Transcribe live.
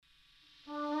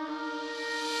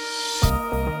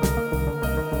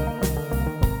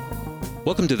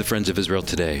Welcome to the Friends of Israel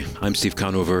Today. I'm Steve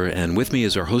Conover, and with me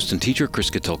is our host and teacher, Chris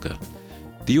Katulka.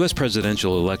 The U.S.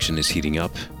 presidential election is heating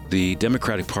up. The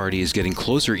Democratic Party is getting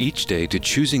closer each day to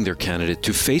choosing their candidate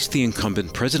to face the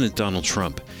incumbent President Donald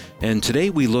Trump. And today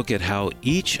we look at how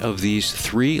each of these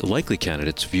three likely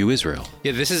candidates view Israel.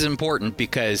 Yeah, this is important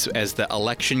because as the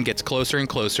election gets closer and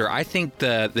closer, I think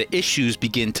the issues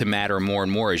begin to matter more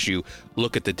and more as you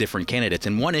look at the different candidates.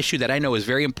 And one issue that I know is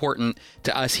very important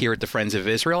to us here at the Friends of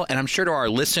Israel, and I'm sure to our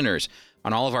listeners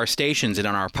on all of our stations and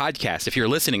on our podcast. If you're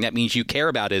listening, that means you care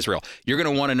about Israel. You're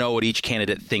going to want to know what each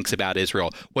candidate thinks about Israel,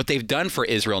 what they've done for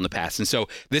Israel in the past. And so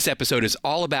this episode is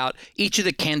all about each of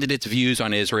the candidates' views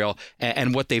on Israel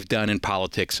and what they've done in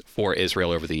politics for Israel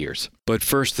over the years. But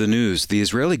first, the news. The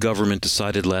Israeli government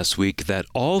decided last week that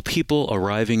all people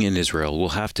arriving in Israel will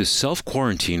have to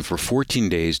self-quarantine for 14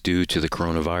 days due to the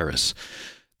coronavirus.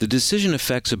 The decision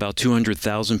affects about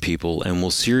 200,000 people and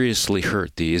will seriously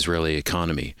hurt the Israeli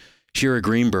economy. Shira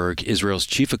Greenberg, Israel's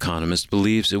chief economist,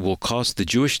 believes it will cost the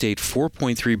Jewish state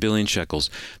 4.3 billion shekels.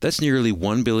 That's nearly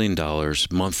 $1 billion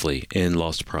monthly in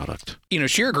lost product. You know,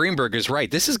 Shira Greenberg is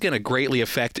right. This is going to greatly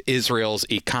affect Israel's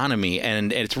economy,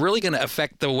 and it's really going to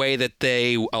affect the way that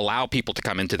they allow people to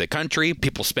come into the country.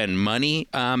 People spend money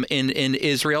in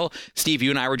Israel. Steve, you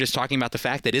and I were just talking about the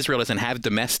fact that Israel doesn't have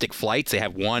domestic flights. They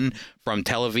have one from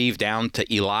Tel Aviv down to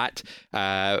Eilat.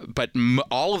 But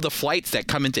all of the flights that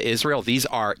come into Israel, these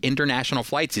are international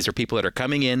flights. These are people that are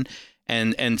coming in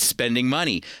and spending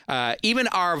money. Even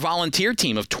our volunteer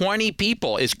team of 20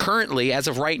 people is currently, as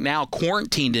of right now,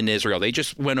 quarantined in Israel. They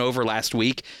just went over last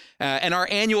week. And our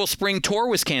annual spring tour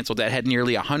was canceled. That had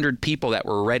nearly 100 people that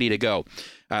were ready to go.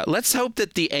 Let's hope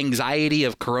that the anxiety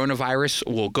of coronavirus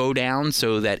will go down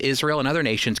so that Israel and other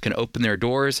nations can open their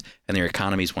doors and their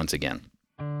economies once again.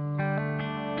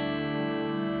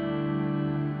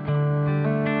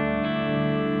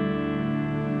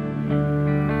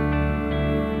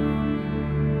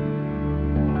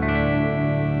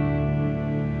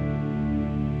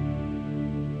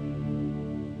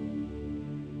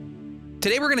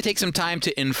 Today, we're going to take some time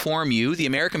to inform you, the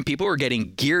American people who are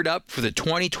getting geared up for the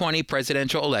 2020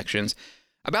 presidential elections,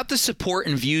 about the support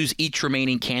and views each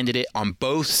remaining candidate on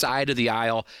both sides of the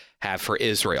aisle have for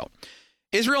Israel.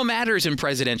 Israel matters in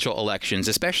presidential elections,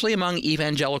 especially among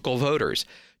evangelical voters.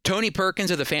 Tony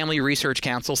Perkins of the Family Research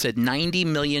Council said 90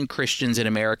 million Christians in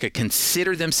America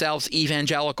consider themselves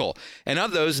evangelical. And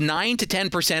of those, 9 to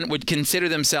 10% would consider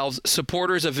themselves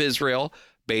supporters of Israel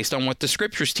based on what the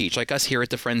scriptures teach, like us here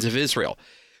at the Friends of Israel.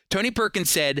 Tony Perkins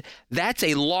said that's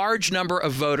a large number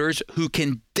of voters who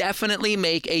can definitely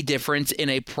make a difference in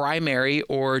a primary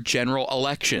or general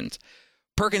elections.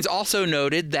 Perkins also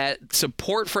noted that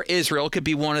support for Israel could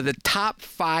be one of the top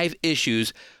 5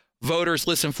 issues voters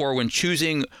listen for when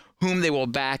choosing whom they will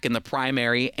back in the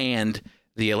primary and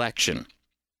the election.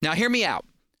 Now, hear me out.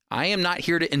 I am not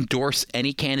here to endorse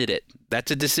any candidate.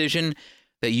 That's a decision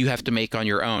that you have to make on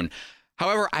your own.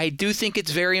 However, I do think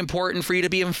it's very important for you to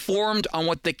be informed on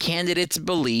what the candidates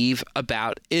believe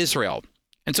about Israel.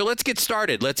 And so let's get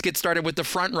started. Let's get started with the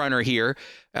front runner here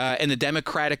in the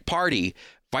Democratic Party,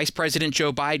 Vice President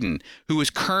Joe Biden, who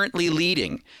is currently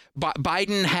leading.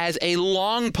 Biden has a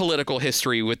long political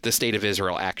history with the state of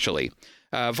Israel, actually.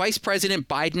 Vice President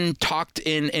Biden talked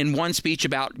in one speech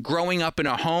about growing up in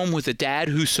a home with a dad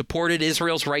who supported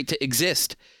Israel's right to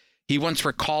exist. He once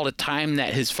recalled a time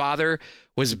that his father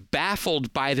was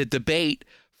baffled by the debate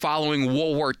following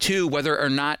World War II whether or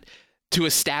not to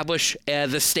establish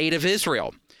the state of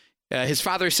Israel. His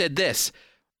father said this: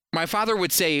 "My father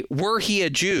would say, were he a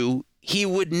Jew, he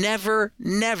would never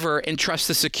entrust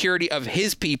the security of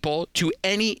his people to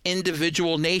any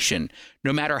individual nation,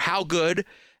 no matter how good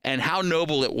and how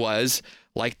noble it was,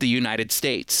 like the United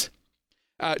States."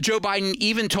 Joe Biden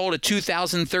even told a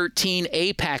 2013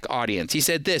 AIPAC audience, he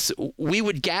said this: "We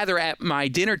would gather at my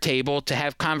dinner table to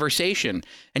have conversation."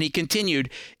 And he continued,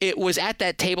 "It was at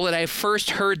that table that I first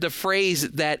heard the phrase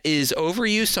that is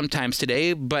overused sometimes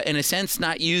today, but in a sense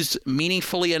not used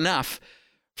meaningfully enough.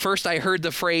 First, I heard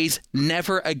the phrase,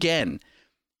 'never again.'"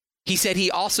 He said he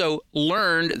also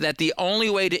learned that the only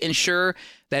way to ensure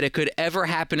that it could ever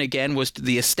happen again was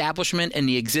the establishment and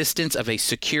the existence of a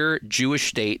secure Jewish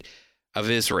state of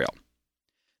Israel.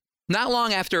 Not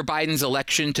long after Biden's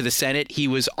election to the Senate, he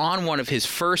was on one of his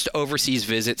first overseas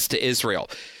visits to Israel.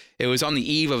 It was on the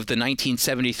eve of the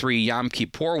 1973 Yom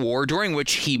Kippur War, during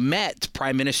which he met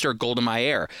Prime Minister Golda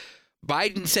Meir.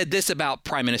 Biden said this about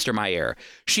Prime Minister Meir: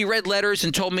 "She read letters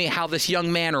and told me how this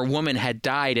young man or woman had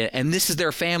died, and this is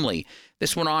their family.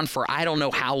 This went on for I don't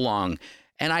know how long.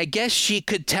 And I guess she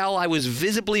could tell I was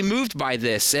visibly moved by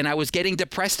this, and I was getting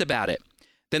depressed about it."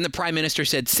 Then the prime minister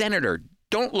said, "Senator,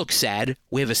 don't look sad.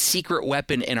 We have a secret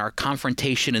weapon in our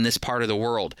confrontation in this part of the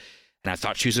world. And I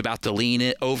thought she was about to lean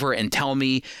it over and tell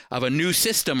me of a new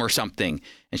system or something.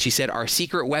 And she said, our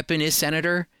secret weapon is,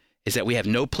 Senator, is that we have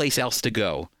no place else to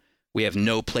go. We have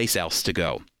no place else to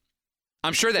go.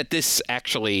 I'm sure that this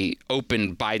actually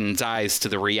opened Biden's eyes to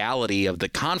the reality of the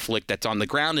conflict that's on the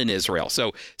ground in Israel.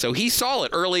 So he saw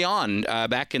it early on,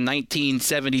 back in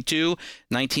 1972,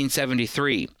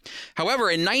 1973. However,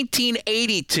 in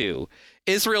 1982,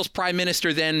 Israel's prime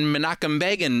minister then, Menachem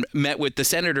Begin, met with the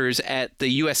senators at the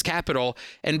U.S. Capitol,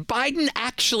 and Biden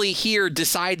actually here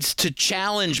decides to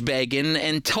challenge Begin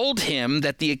and told him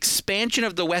that the expansion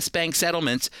of the West Bank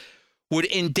settlements would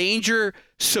endanger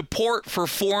support for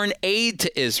foreign aid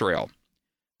to Israel.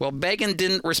 Well, Begin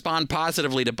didn't respond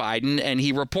positively to Biden, and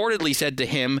he reportedly said to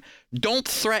him, don't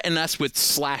threaten us with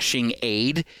slashing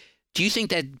aid. Do you think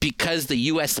that because the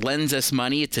U.S. lends us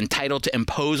money, it's entitled to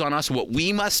impose on us what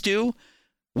we must do?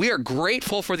 We are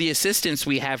grateful for the assistance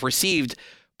we have received,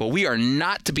 but we are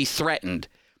not to be threatened.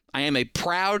 I am a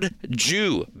proud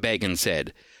Jew, Begin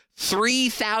said.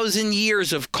 3,000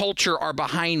 years of culture are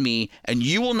behind me, and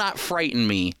you will not frighten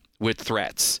me with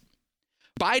threats.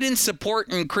 Biden's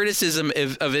support and criticism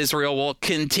of Israel will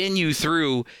continue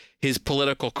through his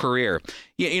political career.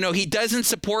 You know, he doesn't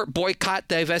support boycott,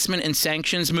 divestment, and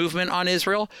sanctions movement on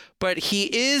Israel, but he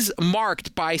is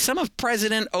marked by some of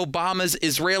President Obama's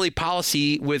Israeli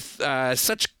policy with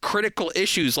such critical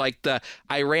issues like the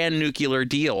Iran nuclear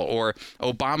deal or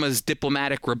Obama's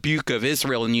diplomatic rebuke of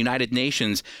Israel in the United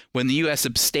Nations when the U.S.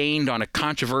 abstained on a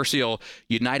controversial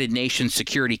United Nations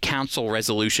Security Council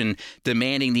resolution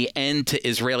demanding the end to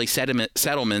Israeli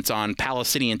settlements on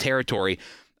Palestinian territory,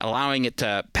 allowing it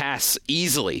to pass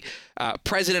easily.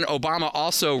 President Obama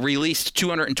also released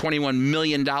 $221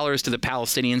 million to the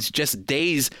Palestinians just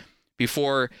days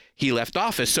before he left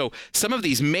office. So some of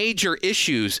these major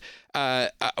issues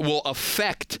will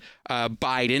affect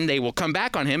Biden. They will come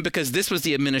back on him because this was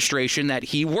the administration that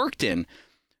he worked in.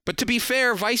 But to be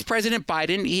fair, Vice President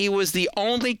Biden, he was the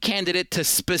only candidate to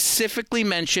specifically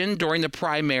mention during the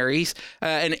primaries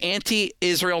an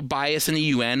anti-Israel bias in the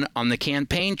UN on the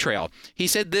campaign trail. He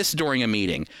said this during a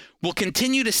meeting: "We'll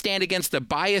continue to stand against the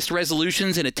biased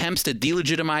resolutions and attempts to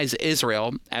delegitimize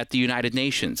Israel at the United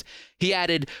Nations." He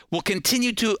added, "We'll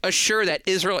continue to assure that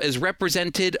Israel is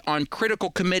represented on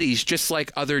critical committees just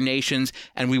like other nations,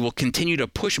 and we will continue to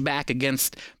push back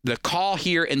against the call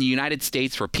here in the United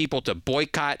States for people to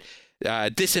boycott,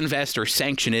 disinvest, or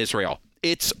sanction Israel.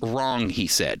 It's wrong," he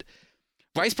said.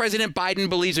 Vice President Biden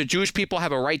believes that Jewish people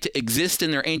have a right to exist in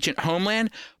their ancient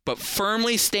homeland, but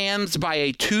firmly stands by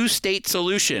a two-state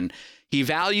solution. He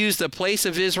values the place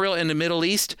of Israel in the Middle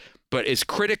East, but is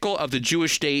critical of the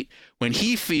Jewish state when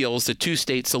he feels the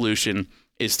two-state solution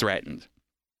is threatened.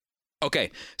 Okay,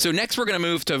 so next we're going to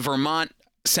move to Vermont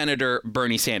Senator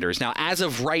Bernie Sanders. Now, as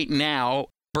of right now,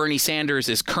 Bernie Sanders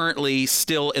is currently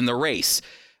still in the race,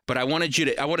 but I wanted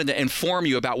to inform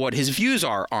you about what his views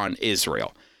are on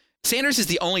Israel. Sanders is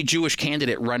the only Jewish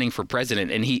candidate running for president,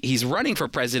 and he's running for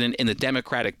president in the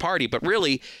Democratic Party, but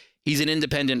really, he's an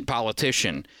independent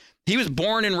politician. He was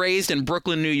born and raised in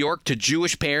Brooklyn, New York, to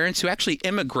Jewish parents who actually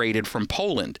immigrated from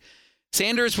Poland.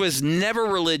 Sanders was never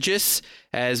religious.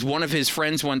 As one of his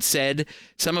friends once said,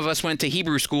 some of us went to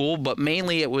Hebrew school, but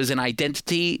mainly it was an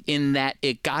identity in that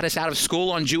it got us out of school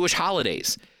on Jewish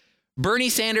holidays. Bernie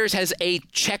Sanders has a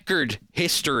checkered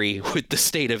history with the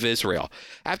state of Israel.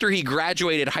 After he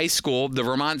graduated high school, the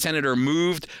Vermont senator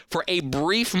moved for a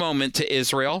brief moment to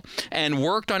Israel and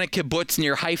worked on a kibbutz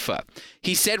near Haifa.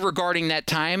 He said regarding that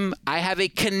time, "I have a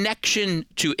connection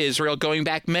to Israel going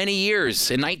back many years.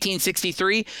 In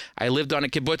 1963, I lived on a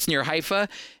kibbutz near Haifa,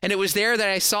 and it was there that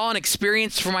I saw and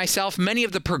experienced for myself many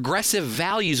of the progressive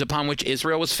values upon which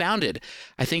Israel was founded.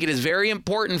 I think it is very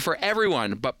important for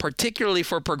everyone, but particularly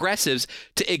for progressives,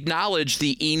 to acknowledge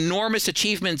the enormous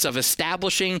achievements of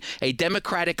establishing a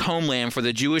democratic homeland for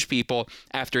the Jewish people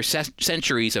after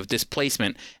centuries of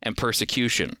displacement and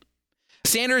persecution."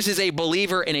 Sanders is a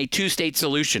believer in a two-state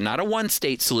solution, not a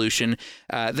one-state solution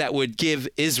that would give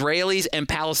Israelis and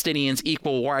Palestinians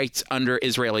equal rights under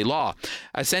Israeli law,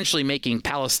 essentially making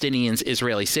Palestinians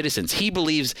Israeli citizens. He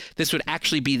believes this would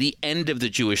actually be the end of the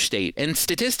Jewish state, and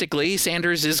statistically,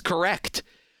 Sanders is correct.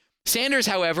 Sanders,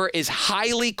 however, is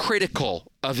highly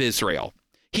critical of Israel.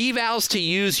 He vows to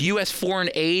use U.S.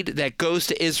 foreign aid that goes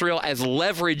to Israel as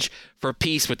leverage for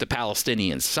peace with the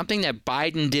Palestinians, something that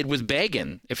Biden did with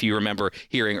Begin, if you remember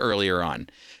hearing earlier on.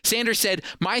 Sanders said,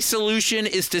 "My solution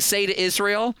is to say to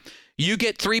Israel, You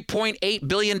get $3.8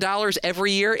 billion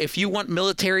every year. If you want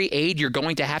military aid, you're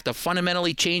going to have to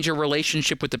fundamentally change your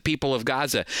relationship with the people of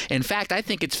Gaza. In fact, I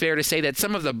think it's fair to say that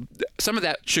some of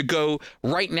that should go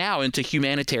right now into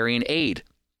humanitarian aid.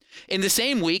 In the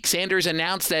same week, Sanders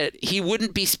announced that he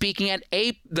wouldn't be speaking at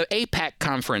the AIPAC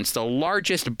conference, the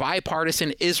largest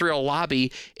bipartisan Israel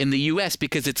lobby in the U.S.,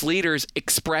 because its leaders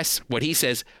express what he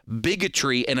says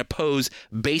bigotry and oppose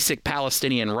basic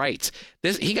Palestinian rights.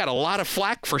 He got a lot of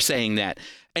flack for saying that.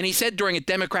 And he said during a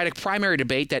Democratic primary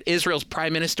debate that Israel's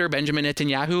Prime Minister Benjamin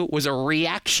Netanyahu was a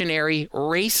reactionary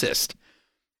racist.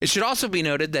 It should also be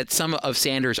noted that some of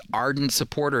Sanders' ardent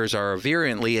supporters are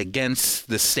virulently against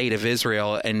the state of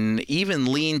Israel and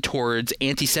even lean towards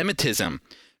anti-Semitism.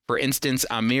 For instance,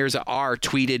 Amir Zahar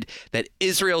tweeted that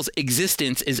Israel's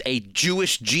existence is a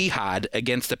Jewish jihad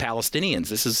against the Palestinians.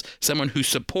 This is someone who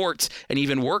supports and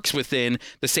even works within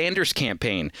the Sanders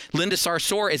campaign. Linda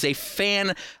Sarsour is a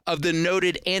fan of the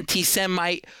noted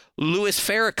anti-Semite Louis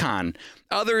Farrakhan.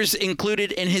 Others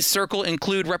included in his circle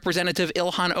include Representative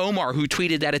Ilhan Omar, who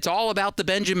tweeted that it's all about the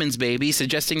Benjamins, baby,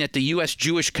 suggesting that the U.S.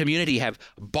 Jewish community have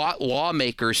bought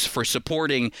lawmakers for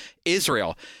supporting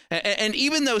Israel. And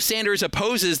even though Sanders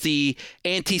opposes the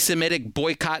anti-Semitic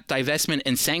boycott, divestment,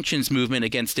 and sanctions movement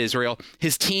against Israel,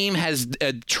 his team has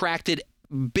attracted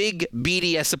big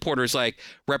BDS supporters like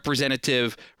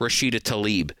Representative Rashida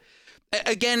Tlaib.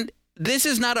 Again, this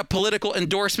is not a political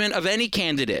endorsement of any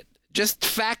candidate. Just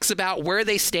facts about where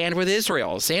they stand with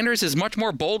Israel. Sanders is much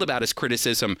more bold about his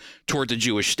criticism toward the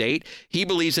Jewish state. He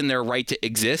believes in their right to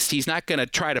exist. He's not going to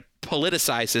try to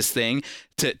politicize this thing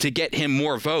to get him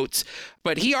more votes.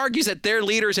 But he argues that their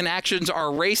leaders and actions are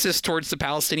racist towards the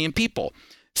Palestinian people.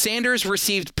 Sanders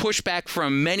received pushback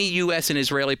from many U.S. and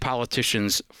Israeli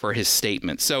politicians for his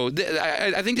statement. So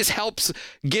I think this helps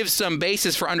give some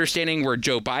basis for understanding where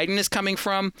Joe Biden is coming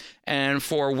from and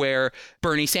for where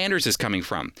Bernie Sanders is coming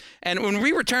from. And when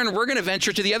we return, we're going to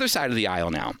venture to the other side of the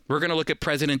aisle now. We're going to look at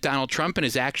President Donald Trump and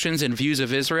his actions and views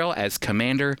of Israel as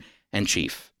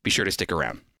commander-in-chief. Be sure to stick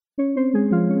around.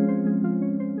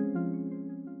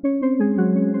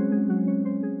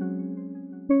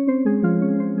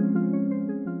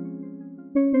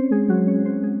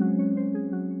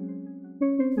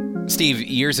 Steve,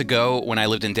 years ago when I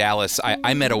lived in Dallas,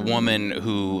 I met a woman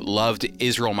who loved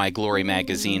Israel My Glory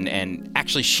magazine, and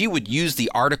actually she would use the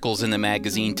articles in the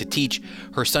magazine to teach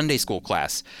her Sunday school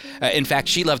class. In fact,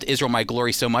 she loved Israel My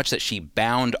Glory so much that she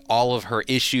bound all of her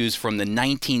issues from the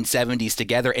 1970s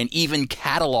together and even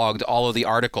cataloged all of the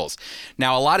articles.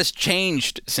 Now, a lot has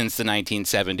changed since the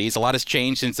 1970s. A lot has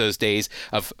changed since those days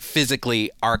of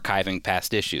physically archiving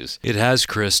past issues. It has,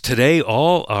 Chris. Today,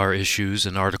 all our issues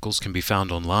and articles can be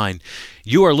found online.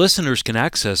 You, our listeners, can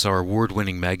access our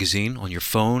award-winning magazine on your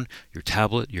phone, your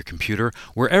tablet, your computer.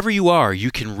 Wherever you are, you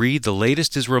can read the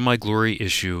latest Israel My Glory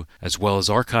issue, as well as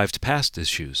archived past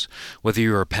issues. Whether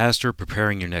you're a pastor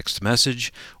preparing your next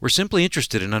message, or simply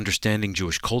interested in understanding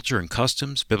Jewish culture and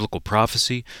customs, biblical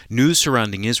prophecy, news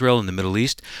surrounding Israel and the Middle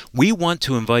East, we want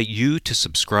to invite you to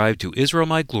subscribe to Israel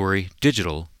My Glory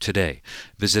Digital today.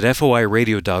 Visit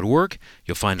foiradio.org.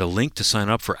 You'll find a link to sign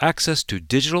up for access to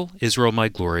Digital Israel My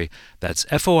Glory. That's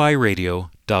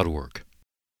foiradio.org.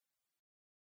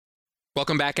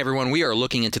 Welcome back, everyone. We are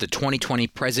looking into the 2020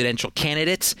 presidential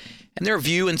candidates and their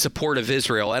view and support of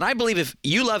Israel. And I believe if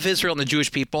you love Israel and the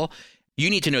Jewish people,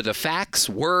 you need to know the facts,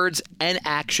 words, and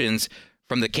actions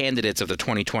from the candidates of the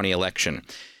 2020 election.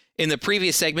 In the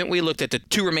previous segment, we looked at the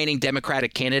two remaining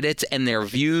Democratic candidates and their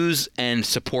views and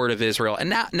support of Israel. And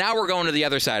now we're going to the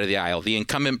other side of the aisle, the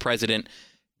incumbent president,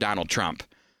 Donald Trump.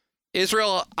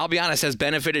 Israel, I'll be honest, has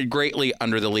benefited greatly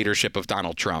under the leadership of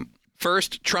Donald Trump.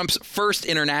 First, Trump's first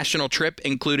international trip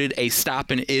included a stop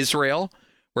in Israel,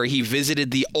 where he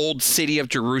visited the old city of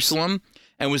Jerusalem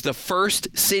and was the first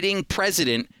sitting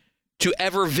president to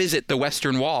ever visit the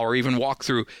Western Wall or even walk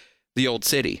through the old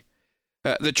city.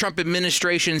 The Trump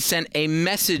administration sent a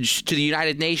message to the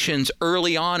United Nations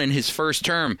early on in his first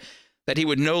term that he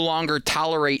would no longer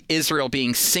tolerate Israel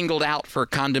being singled out for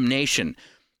condemnation.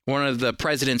 One of the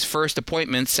president's first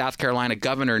appointments, South Carolina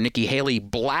Governor Nikki Haley,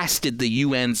 blasted the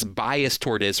UN's bias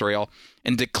toward Israel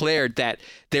and declared that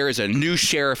there is a new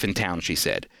sheriff in town, she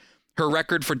said. Her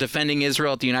record for defending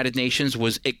Israel at the United Nations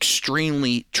was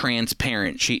extremely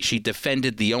transparent. She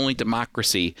defended the only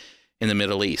democracy in the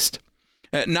Middle East.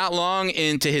 Not long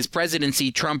into his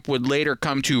presidency, Trump would later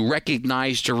come to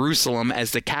recognize Jerusalem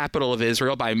as the capital of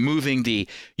Israel by moving the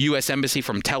U.S. embassy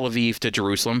from Tel Aviv to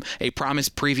Jerusalem, a promise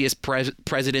previous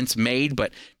presidents made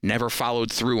but never followed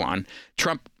through on.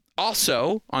 Trump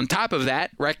also, on top of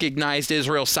that, recognized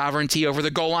Israel's sovereignty over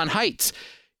the Golan Heights.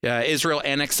 Israel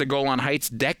annexed the Golan Heights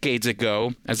decades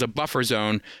ago as a buffer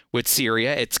zone with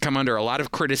Syria. It's come under a lot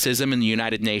of criticism in the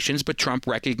United Nations, but Trump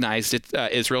recognized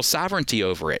Israel's sovereignty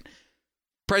over it.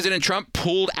 President Trump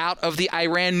pulled out of the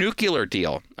Iran nuclear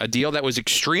deal, a deal that was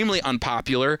extremely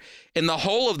unpopular in the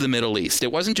whole of the Middle East.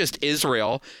 It wasn't just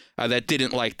Israel that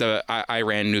didn't like the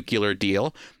Iran nuclear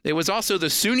deal. It was also the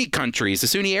Sunni countries, the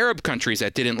Sunni Arab countries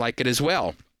that didn't like it as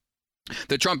well.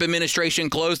 The Trump administration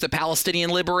closed the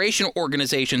Palestinian Liberation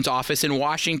Organization's office in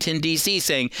Washington, D.C.,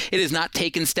 saying it has not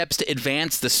taken steps to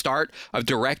advance the start of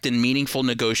direct and meaningful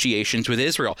negotiations with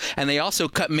Israel. And they also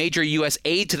cut major U.S.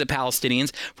 aid to the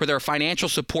Palestinians for their financial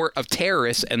support of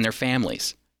terrorists and their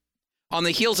families. On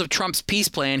the heels of Trump's peace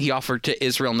plan he offered to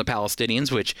Israel and the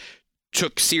Palestinians, which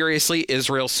took seriously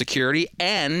Israel's security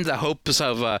and the hopes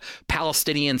of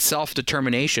Palestinian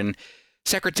self-determination,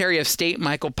 Secretary of State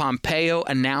Michael Pompeo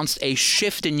announced a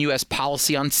shift in U.S.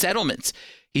 policy on settlements.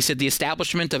 He said the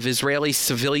establishment of Israeli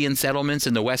civilian settlements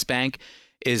in the West Bank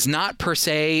is not per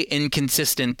se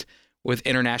inconsistent with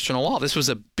international law. This was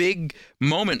a big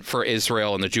moment for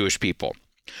Israel and the Jewish people.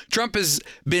 Trump has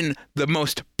been the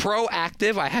most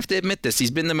proactive, I have to admit this, he's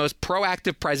been the most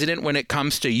proactive president when it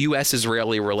comes to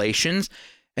U.S.-Israeli relations.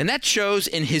 And that shows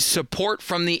in his support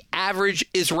from the average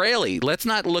Israeli. Let's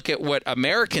not look at what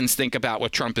Americans think about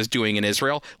what Trump is doing in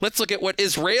Israel. Let's look at what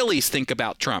Israelis think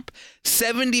about Trump.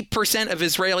 70% of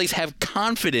Israelis have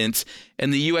confidence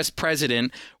in the U.S.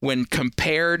 president when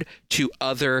compared to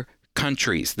other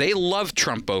countries. They love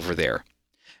Trump over there.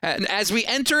 And as we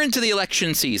enter into the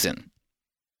election season,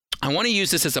 I want to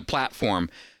use this as a platform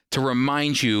to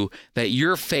remind you that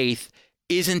your faith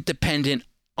isn't dependent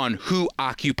on who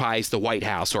occupies the White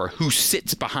House or who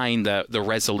sits behind the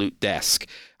resolute desk.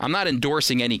 I'm not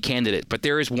endorsing any candidate, but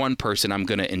there is one person I'm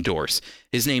going to endorse.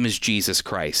 His name is Jesus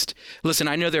Christ. Listen,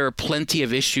 I know there are plenty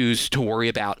of issues to worry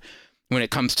about when it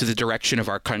comes to the direction of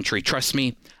our country. Trust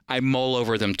me, I mull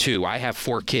over them too. I have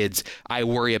 4 kids. I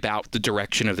worry about the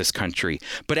direction of this country.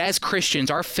 But as Christians,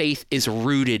 our faith is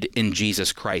rooted in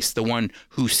Jesus Christ, the one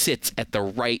who sits at the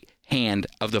right hand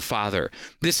of the Father.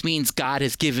 This means God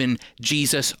has given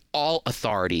Jesus all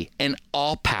authority and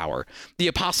all power. The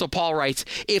Apostle Paul writes,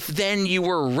 "If then you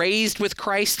were raised with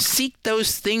Christ, seek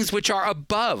those things which are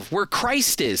above, where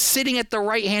Christ is, sitting at the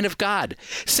right hand of God.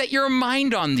 Set your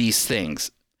mind on these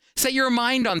things." Set your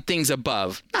mind on things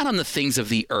above, not on the things of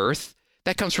the earth.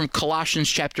 That comes from Colossians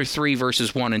chapter 3,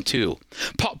 verses 1 and 2.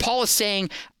 Paul is saying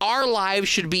our lives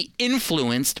should be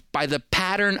influenced by the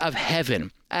pattern of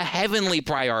heaven. A heavenly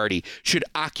priority should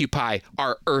occupy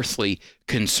our earthly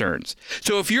concerns.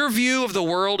 So if your view of the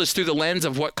world is through the lens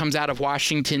of what comes out of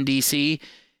Washington, D.C.,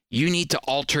 you need to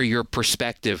alter your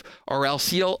perspective, or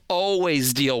else you'll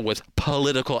always deal with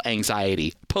political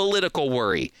anxiety, political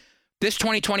worry. This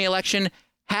 2020 election,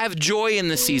 have joy in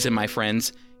the season, my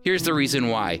friends. Here's the reason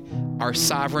why. Our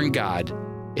sovereign God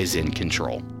is in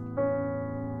control.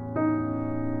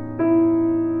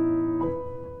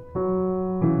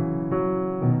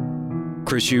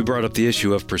 Chris, you brought up the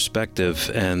issue of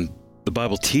perspective, and the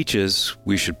Bible teaches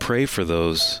we should pray for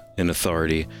those in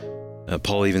authority.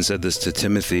 Paul even said this to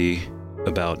Timothy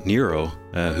about Nero,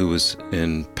 who was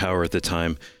in power at the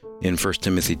time in 1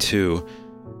 Timothy 2.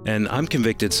 And I'm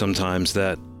convicted sometimes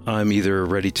that I'm either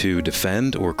ready to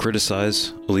defend or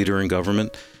criticize a leader in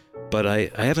government, but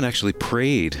I haven't actually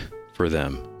prayed for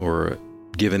them or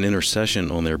given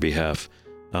intercession on their behalf.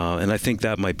 And I think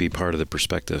that might be part of the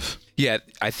perspective. Yeah,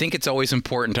 I think it's always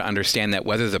important to understand that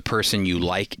whether the person you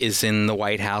like is in the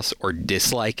White House or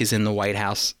dislike is in the White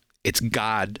House, it's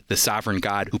God, the sovereign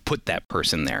God, who put that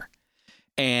person there.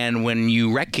 And when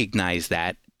you recognize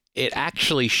that, it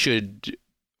actually should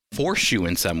force you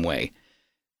in some way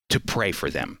to pray for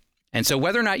them. And so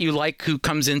whether or not you like who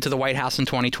comes into the White House in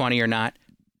 2020 or not,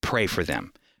 pray for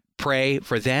them. Pray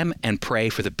for them and pray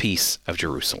for the peace of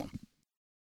Jerusalem.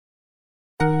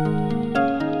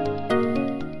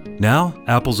 Now,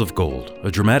 Apples of Gold,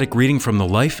 a dramatic reading from the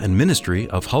life and ministry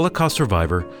of Holocaust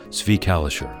survivor Zvi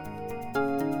Kalisher.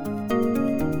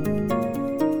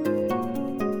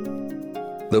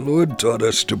 The Lord taught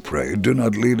us to pray, "Do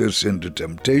not lead us into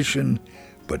temptation,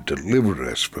 but deliver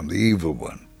us from the evil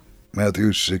one."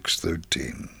 Matthew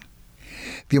 6:13.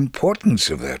 The importance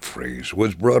of that phrase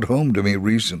was brought home to me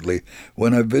recently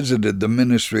when I visited the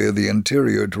Ministry of the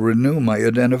Interior to renew my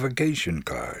identification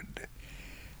card.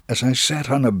 As I sat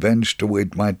on a bench to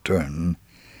wait my turn,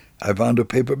 I found a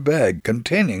paper bag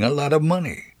containing a lot of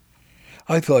money.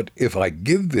 I thought, if I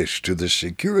give this to the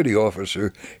security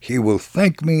officer, he will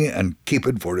thank me and keep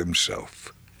it for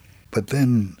himself. But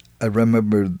then I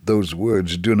remembered those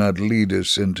words, "Do not lead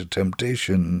us into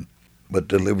temptation, but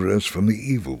deliver us from the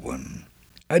evil one."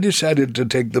 I decided to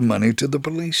take the money to the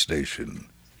police station.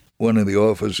 One of the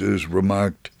officers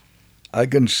remarked, "I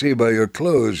can see by your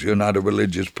clothes you're not a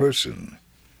religious person.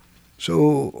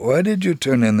 So why did you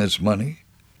turn in this money?"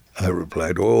 I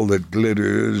replied, "All that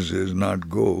glitters is not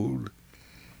gold.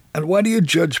 And why do you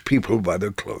judge people by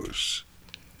their clothes?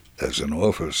 As an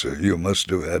officer, you must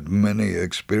have had many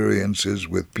experiences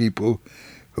with people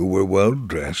who were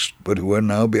well-dressed but who are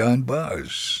now behind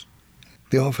bars."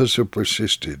 The officer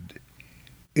persisted.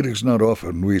 "It is not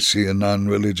often we see a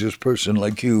non-religious person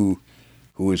like you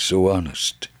who is so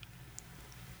honest."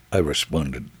 I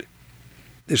responded,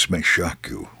 "This may shock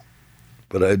you,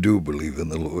 but I do believe in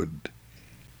the Lord."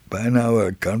 By now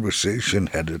our conversation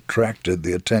had attracted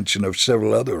the attention of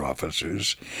several other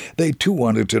officers. They too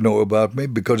wanted to know about me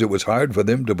because it was hard for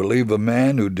them to believe a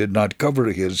man who did not cover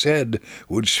his head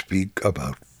would speak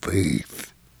about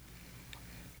faith.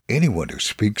 Anyone who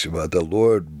speaks about the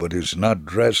Lord but is not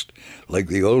dressed like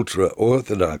the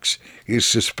ultra-Orthodox is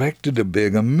suspected of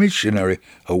being a missionary,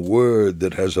 a word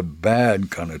that has a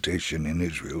bad connotation in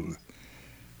Israel.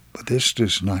 But this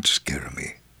does not scare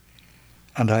me.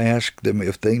 And I asked them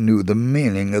if they knew the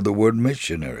meaning of the word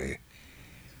missionary.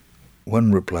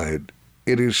 One replied,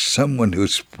 "It is someone who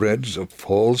spreads a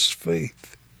false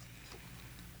faith."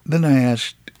 Then I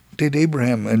asked, "Did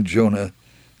Abraham and Jonah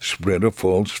spread a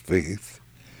false faith?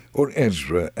 Or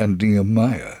Ezra and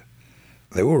Nehemiah?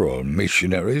 They were all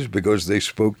missionaries because they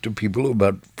spoke to people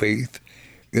about faith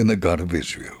in the God of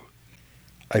Israel."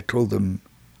 I told them,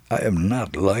 "I am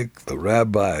not like the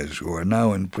rabbis who are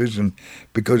now in prison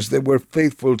because they were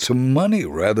faithful to money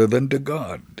rather than to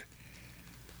God."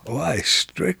 "Why,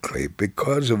 strictly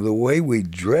because of the way we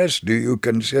dress do you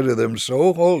consider them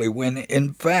so holy when,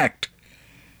 in fact,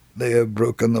 they have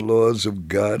broken the laws of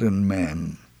God and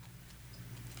man?"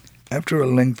 After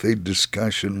a lengthy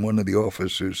discussion, one of the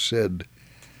officers said,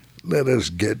 "Let us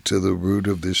get to the root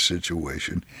of this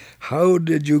situation. How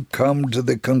did you come to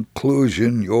the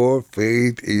conclusion your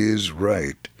faith is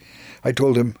right?" I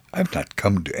told him, "I've not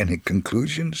come to any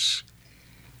conclusions.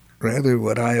 Rather,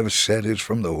 what I have said is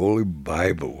from the Holy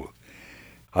Bible.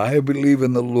 I believe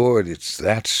in the Lord. It's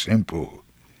that simple.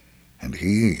 And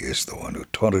He is the one who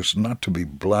taught us not to be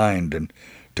blind and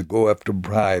to go after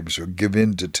bribes or give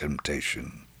in to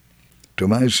temptation." To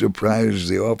my surprise,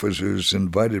 the officers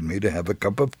invited me to have a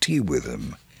cup of tea with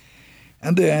them,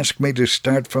 and they asked me to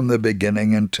start from the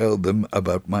beginning and tell them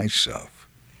about myself.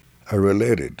 I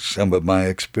related some of my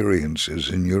experiences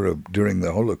in Europe during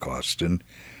the Holocaust and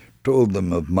told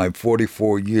them of my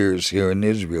 44 years here in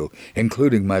Israel,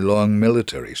 including my long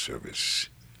military service.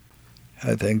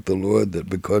 I thank the Lord that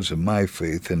because of my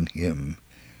faith in Him,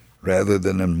 rather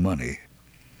than in money,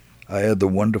 I had the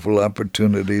wonderful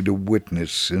opportunity to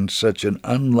witness in such an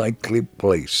unlikely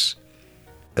place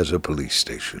as a police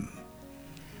station.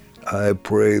 I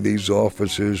pray these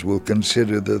officers will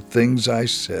consider the things I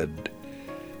said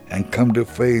and come to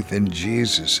faith in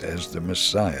Jesus as the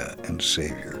Messiah and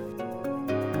Savior.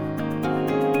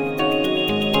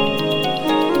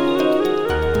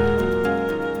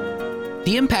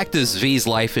 The impact of Zvi's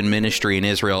life and ministry in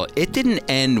Israel, it didn't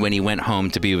end when he went home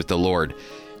to be with the Lord.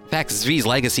 In fact, Zvi's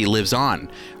legacy lives on.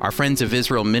 Our Friends of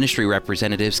Israel ministry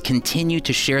representatives continue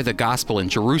to share the gospel in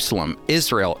Jerusalem,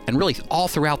 Israel, and really all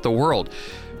throughout the world.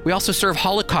 We also serve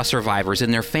Holocaust survivors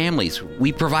and their families.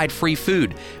 We provide free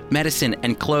food, medicine,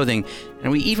 and clothing,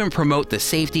 and we even promote the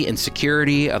safety and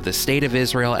security of the state of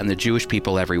Israel and the Jewish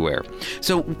people everywhere.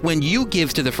 So when you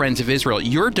give to the Friends of Israel,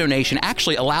 your donation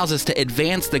actually allows us to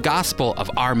advance the gospel of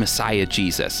our Messiah,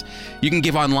 Jesus. You can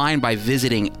give online by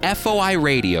visiting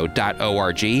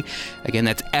foiradio.org. Again,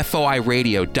 that's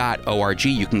foiradio.org.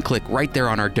 You can click right there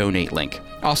on our donate link.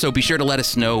 Also, be sure to let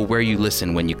us know where you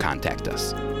listen when you contact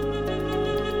us.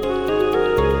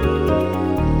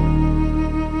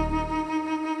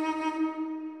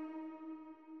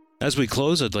 As we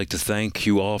close, I'd like to thank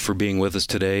you all for being with us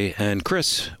today. And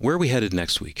Chris, where are we headed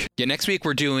next week? Yeah, next week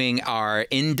we're doing our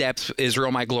in-depth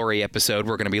Israel My Glory episode.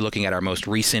 We're going to be looking at our most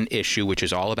recent issue, which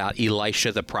is all about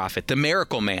Elisha the prophet, the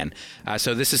miracle man.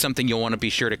 So this is something you'll want to be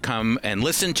sure to come and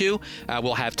listen to.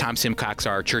 We'll have Tom Simcox,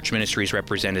 our church ministries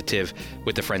representative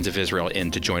with the Friends of Israel, in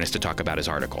to join us to talk about his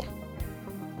article.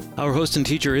 Our host and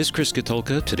teacher is Chris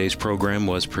Katulka. Today's program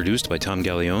was produced by Tom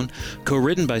Gallione,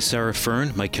 co-written by Sarah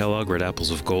Fern, Mike Kellogg, Red Apples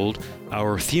of Gold.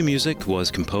 Our theme music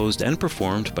was composed and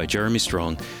performed by Jeremy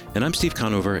Strong, and I'm Steve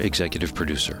Conover, executive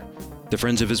producer. The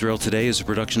Friends of Israel Today is a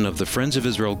production of the Friends of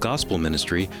Israel Gospel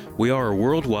Ministry. We are a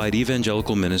worldwide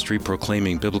evangelical ministry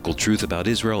proclaiming biblical truth about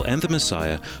Israel and the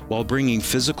Messiah while bringing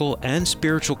physical and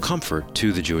spiritual comfort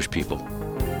to the Jewish people.